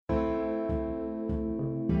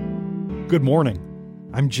Good morning.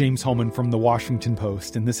 I'm James Holman from The Washington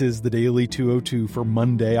Post, and this is the Daily 202 for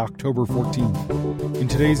Monday, October 14th. In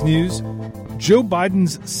today's news, Joe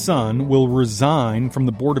Biden's son will resign from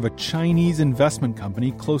the board of a Chinese investment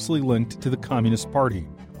company closely linked to the Communist Party.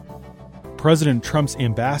 President Trump's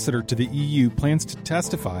ambassador to the EU plans to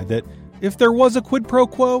testify that if there was a quid pro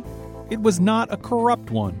quo, it was not a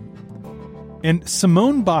corrupt one. And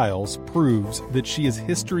Simone Biles proves that she is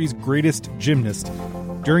history's greatest gymnast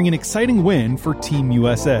during an exciting win for Team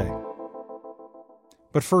USA.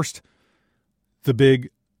 But first, the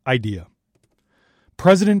big idea.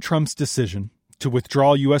 President Trump's decision to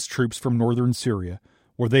withdraw U.S. troops from northern Syria,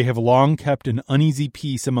 where they have long kept an uneasy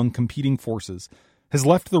peace among competing forces, has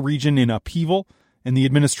left the region in upheaval and the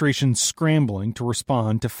administration scrambling to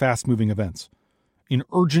respond to fast-moving events. In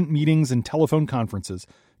urgent meetings and telephone conferences,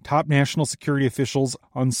 top national security officials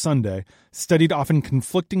on Sunday studied often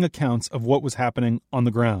conflicting accounts of what was happening on the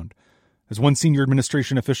ground. As one senior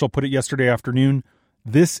administration official put it yesterday afternoon,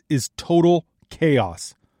 this is total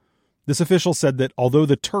chaos. This official said that although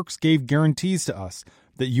the Turks gave guarantees to us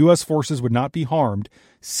that U.S. forces would not be harmed,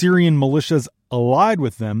 Syrian militias allied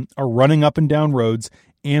with them are running up and down roads,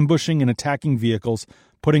 ambushing and attacking vehicles,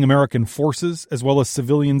 putting American forces as well as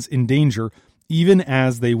civilians in danger, even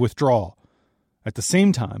as they withdraw. At the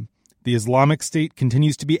same time, the Islamic State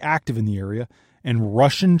continues to be active in the area, and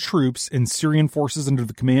Russian troops and Syrian forces under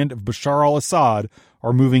the command of Bashar al-Assad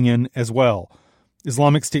are moving in as well.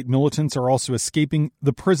 Islamic State militants are also escaping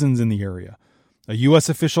the prisons in the area. A U.S.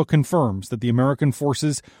 official confirms that the American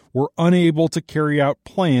forces were unable to carry out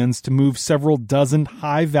plans to move several dozen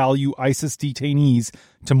high-value ISIS detainees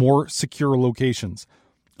to more secure locations.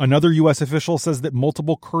 Another U.S. official says that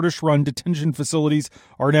multiple Kurdish-run detention facilities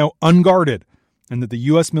are now unguarded, and that the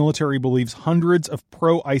U.S. military believes hundreds of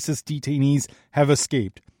pro-ISIS detainees have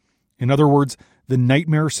escaped. In other words, the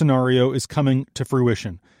nightmare scenario is coming to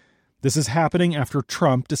fruition. This is happening after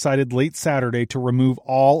Trump decided late Saturday to remove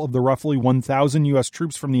all of the roughly 1,000 U.S.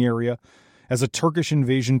 troops from the area as a Turkish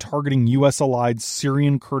invasion targeting U.S.-allied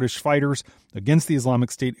Syrian Kurdish fighters against the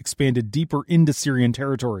Islamic State expanded deeper into Syrian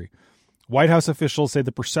territory. White House officials say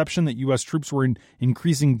the perception that U.S. troops were in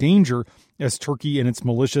increasing danger as Turkey and its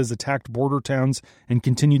militias attacked border towns and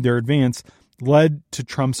continued their advance led to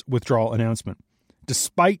Trump's withdrawal announcement.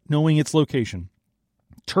 Despite knowing its location,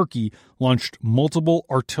 Turkey launched multiple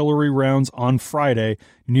artillery rounds on Friday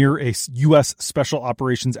near a U.S. Special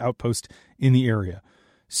Operations outpost in the area.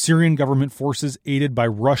 Syrian government forces aided by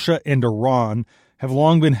Russia and Iran have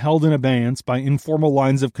long been held in abeyance by informal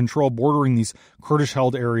lines of control bordering these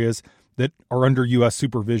Kurdish-held areas that are under U.S.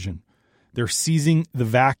 supervision. They're seizing the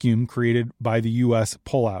vacuum created by the U.S.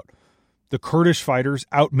 pullout. The Kurdish fighters,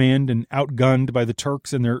 outmanned and outgunned by the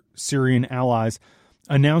Turks and their Syrian allies,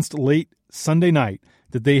 announced late Sunday night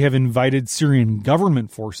that they have invited Syrian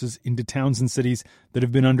government forces into towns and cities that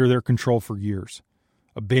have been under their control for years.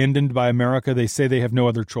 Abandoned by America, they say they have no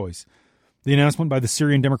other choice. The announcement by the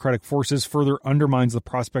Syrian Democratic Forces further undermines the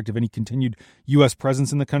prospect of any continued U.S.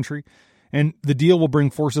 presence in the country, and the deal will bring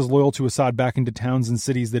forces loyal to Assad back into towns and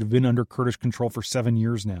cities that have been under Kurdish control for 7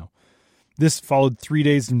 years now. This followed 3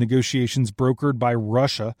 days of negotiations brokered by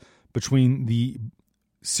Russia between the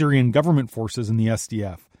Syrian government forces and the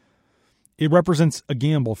SDF. It represents a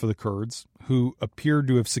gamble for the Kurds, who appeared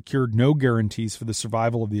to have secured no guarantees for the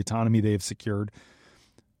survival of the autonomy they have secured,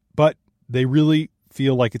 but they really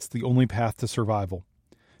feel like it's the only path to survival.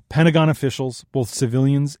 Pentagon officials, both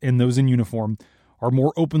civilians and those in uniform, are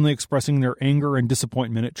more openly expressing their anger and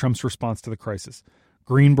disappointment at Trump's response to the crisis.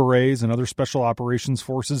 Green Berets and other special operations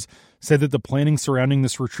forces say that the planning surrounding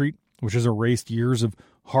this retreat, which has erased years of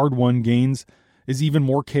hard-won gains, is even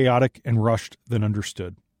more chaotic and rushed than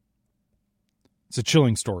understood. It's a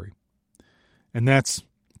chilling story. And that's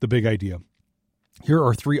the big idea. Here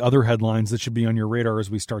are 3 other headlines that should be on your radar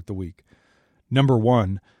as we start the week. Number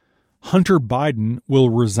 1, Hunter Biden will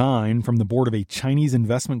resign from the board of a Chinese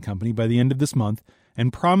investment company by the end of this month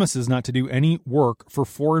and promises not to do any work for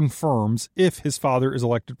foreign firms if his father is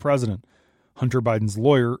elected president. Hunter Biden's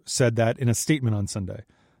lawyer said that in a statement on Sunday.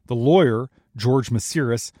 The lawyer, George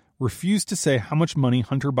Masiris, refused to say how much money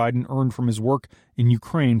Hunter Biden earned from his work in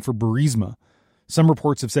Ukraine for Burisma. Some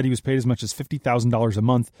reports have said he was paid as much as $50,000 a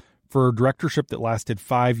month for a directorship that lasted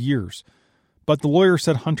 5 years. But the lawyer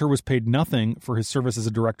said Hunter was paid nothing for his service as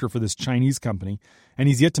a director for this Chinese company, and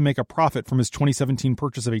he's yet to make a profit from his 2017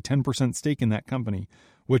 purchase of a 10% stake in that company,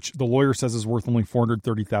 which the lawyer says is worth only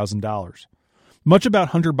 $430,000. Much about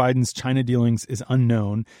Hunter Biden's China dealings is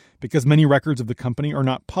unknown because many records of the company are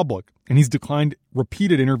not public, and he's declined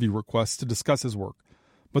repeated interview requests to discuss his work.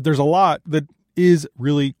 But there's a lot that is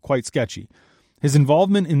really quite sketchy. His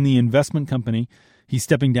involvement in the investment company he's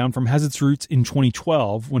stepping down from has its roots in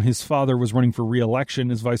 2012 when his father was running for re-election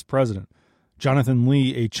as vice president. Jonathan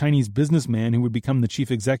Lee, a Chinese businessman who would become the chief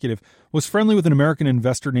executive, was friendly with an American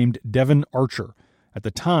investor named Devon Archer. At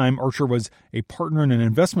the time, Archer was a partner in an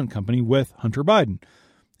investment company with Hunter Biden.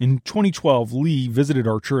 In 2012, Lee visited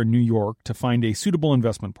Archer in New York to find a suitable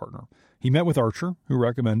investment partner. He met with Archer, who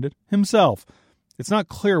recommended himself. It's not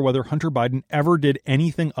clear whether Hunter Biden ever did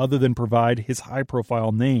anything other than provide his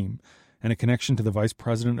high-profile name and a connection to the Vice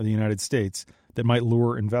President of the United States that might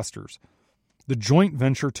lure investors. The joint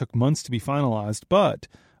venture took months to be finalized, but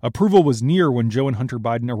approval was near when Joe and Hunter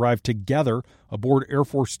Biden arrived together aboard Air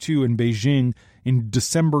Force Two in Beijing in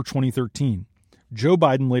December 2013. Joe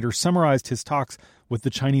Biden later summarized his talks with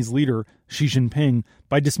the Chinese leader, Xi Jinping,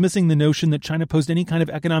 by dismissing the notion that China posed any kind of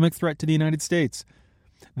economic threat to the United States.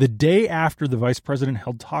 The day after the vice president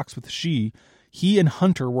held talks with Xi, he and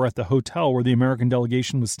Hunter were at the hotel where the American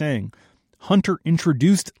delegation was staying. Hunter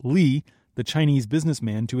introduced Lee, the Chinese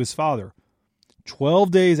businessman, to his father. 12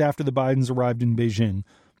 days after the Bidens arrived in Beijing,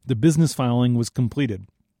 the business filing was completed.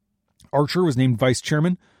 Archer was named vice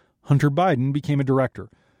chairman. Hunter Biden became a director.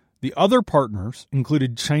 The other partners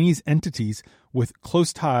included Chinese entities with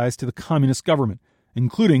close ties to the communist government,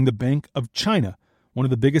 including the Bank of China, one of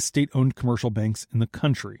the biggest state-owned commercial banks in the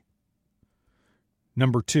country.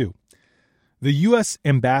 Number 2. The U.S.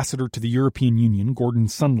 ambassador to the European Union, Gordon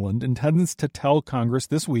Sondland, intends to tell Congress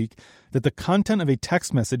this week that the content of a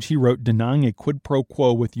text message he wrote denying a quid pro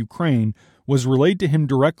quo with Ukraine was relayed to him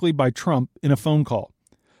directly by Trump in a phone call.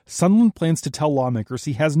 Sondland plans to tell lawmakers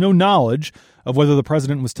he has no knowledge of whether the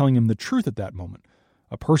president was telling him the truth at that moment.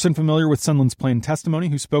 A person familiar with Sondland's planned testimony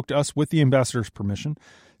who spoke to us with the ambassador's permission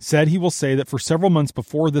said he will say that for several months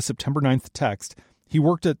before the September 9th text, he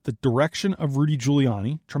worked at the direction of Rudy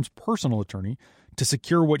Giuliani, Trump's personal attorney, to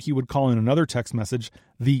secure what he would call in another text message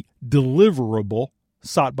the deliverable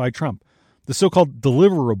sought by Trump. The so-called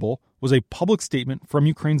deliverable was a public statement from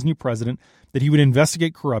Ukraine's new president that he would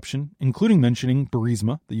investigate corruption, including mentioning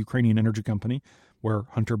Burisma, the Ukrainian energy company, where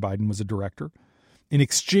Hunter Biden was a director. In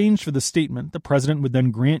exchange for the statement, the president would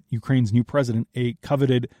then grant Ukraine's new president a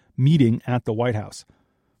coveted meeting at the White House.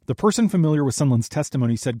 The person familiar with Sondland's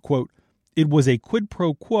testimony said, quote, "It was a quid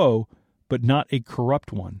pro quo, but not a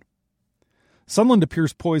corrupt one." Sondland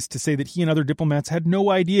appears poised to say that he and other diplomats had no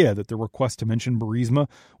idea that the request to mention Burisma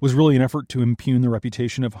was really an effort to impugn the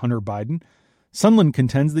reputation of Hunter Biden. Sondland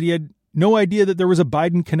contends that he had no idea that there was a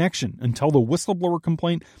Biden connection until the whistleblower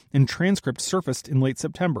complaint and transcript surfaced in late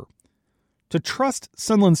September. To trust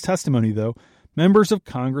Sondland's testimony, though, members of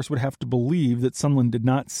Congress would have to believe that Sondland did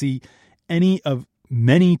not see any of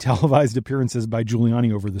many televised appearances by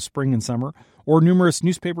Giuliani over the spring and summer, or numerous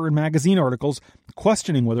newspaper and magazine articles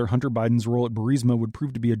questioning whether Hunter Biden's role at Burisma would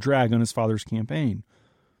prove to be a drag on his father's campaign.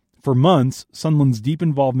 For months, Sondland's deep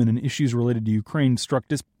involvement in issues related to Ukraine struck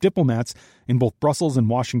diplomats in both Brussels and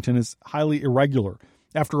Washington as highly irregular.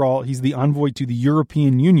 After all, he's the envoy to the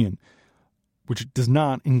European Union, which does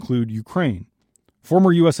not include Ukraine.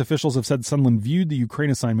 Former U.S. officials have said Sondland viewed the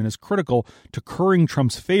Ukraine assignment as critical to currying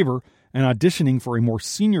Trump's favor and auditioning for a more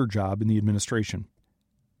senior job in the administration.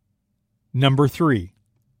 Number 3.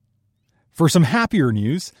 For some happier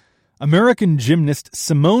news, American gymnast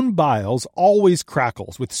Simone Biles always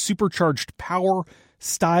crackles with supercharged power,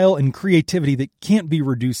 style, and creativity that can't be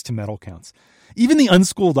reduced to medal counts. Even the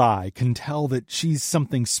unschooled eye can tell that she's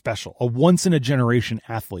something special, a once-in-a-generation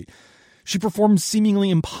athlete. She performs seemingly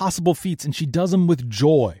impossible feats, and she does them with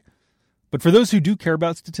joy. But for those who do care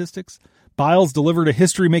about statistics, Biles delivered a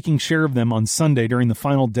history-making share of them on Sunday during the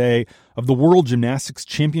final day of the World Gymnastics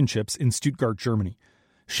Championships in Stuttgart, Germany.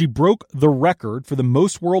 She broke the record for the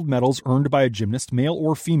most world medals earned by a gymnast, male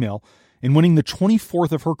or female, in winning the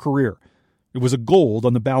 24th of her career. It was a gold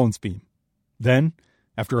on the balance beam. Then,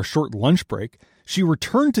 after a short lunch break, she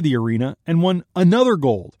returned to the arena and won another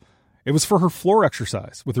gold. It was for her floor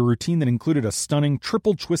exercise, with a routine that included a stunning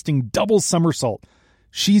triple-twisting double somersault.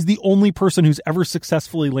 She's the only person who's ever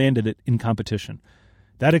successfully landed it in competition.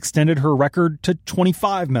 That extended her record to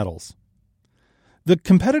 25 medals. The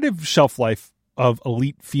competitive shelf life of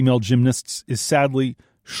elite female gymnasts is sadly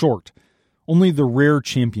short. Only the rare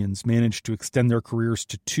champions manage to extend their careers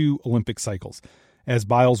to 2 Olympic cycles, as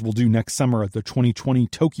Biles will do next summer at the 2020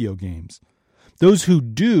 Tokyo Games. Those who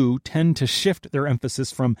do tend to shift their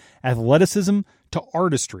emphasis from athleticism to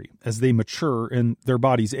artistry as they mature and their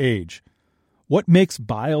bodies age. What makes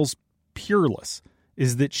Biles peerless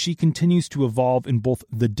is that she continues to evolve in both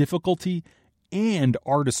the difficulty and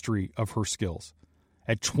artistry of her skills.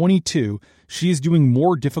 At 22, she is doing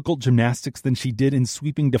more difficult gymnastics than she did in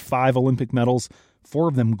sweeping to 5 Olympic medals, 4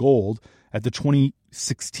 of them gold, at the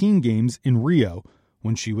 2016 Games in Rio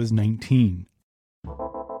when she was 19.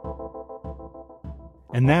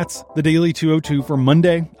 And that's the Daily 202 for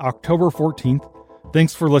Monday, October 14th.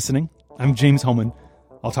 Thanks for listening. I'm James Hohmann.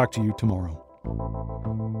 I'll talk to you tomorrow.